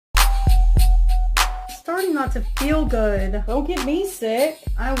starting not to feel good. Don't get me sick.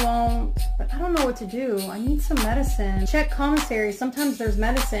 I won't, but I don't know what to do. I need some medicine. Check commissary. Sometimes there's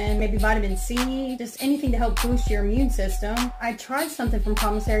medicine, maybe vitamin C, just anything to help boost your immune system. I tried something from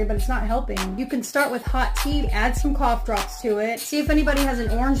commissary, but it's not helping. You can start with hot tea, add some cough drops to it, see if anybody has an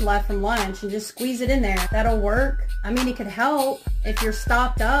orange left from lunch, and just squeeze it in there. That'll work. I mean, it could help. If you're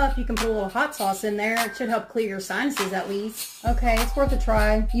stopped up, you can put a little hot sauce in there. It should help clear your sinuses at least. Okay, it's worth a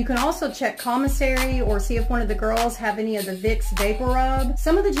try. You can also check commissary or see if one of the girls have any of the Vicks Vapor Rub.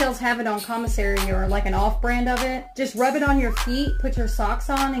 Some of the gels have it on commissary or like an off-brand of it. Just rub it on your feet, put your socks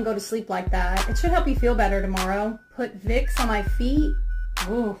on, and go to sleep like that. It should help you feel better tomorrow. Put Vicks on my feet.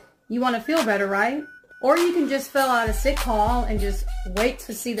 Ooh, you want to feel better, right? Or you can just fill out a sick call and just wait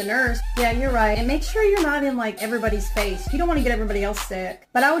to see the nurse. Yeah, you're right. And make sure you're not in like everybody's face. You don't want to get everybody else sick.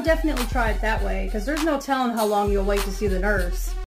 But I would definitely try it that way because there's no telling how long you'll wait to see the nurse.